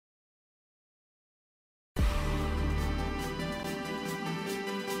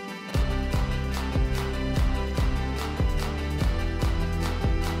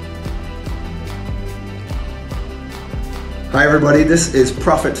Hi everybody, this is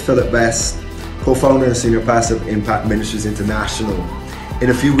Prophet Philip Best, co-founder and senior pastor of Impact Ministries International. In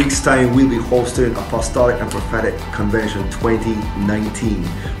a few weeks' time, we'll be hosting Apostolic and Prophetic Convention 2019.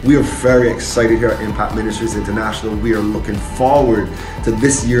 We are very excited here at Impact Ministries International. We are looking forward to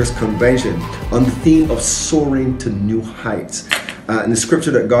this year's convention on the theme of soaring to new heights. And the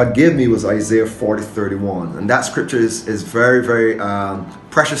scripture that God gave me was Isaiah 40:31. And that scripture is very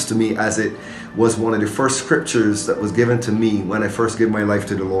precious to me, as it was one of the first scriptures that was given to me when I first gave my life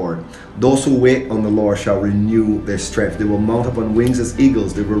to the Lord. Those who wait on the Lord shall renew their strength. They will mount up on wings as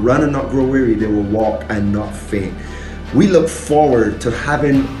eagles. They will run and not grow weary. They will walk and not faint. We look forward to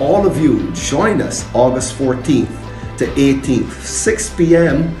having all of you join us August 14th to 18th, 6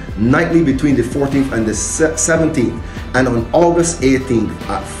 p.m. nightly between the 14th and the 17th, and on August 18th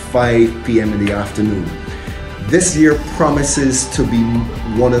at 5 p.m. in the afternoon. This year promises to be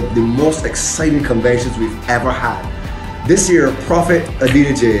one of the most exciting conventions we've ever had. This year, Prophet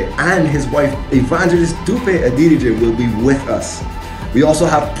Adidije and his wife, Evangelist Dupe Adidije, will be with us. We also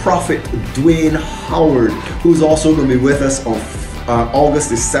have Prophet Dwayne Howard, who's also going to be with us on August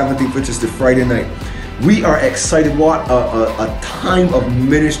the 17th, which is the Friday night. We are excited. What a time of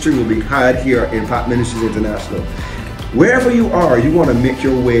ministry will be had here in Impact Ministries International. Wherever you are, you want to make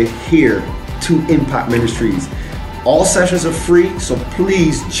your way here to Impact Ministries. All sessions are free, so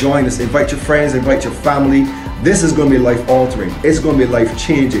please join us. Invite your friends, invite your family. This is going to be life altering. It's going to be life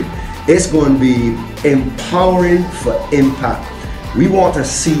changing. It's going to be empowering for impact. We want to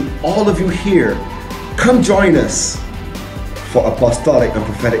see all of you here. Come join us for Apostolic and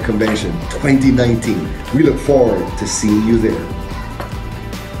Prophetic Convention 2019. We look forward to seeing you there.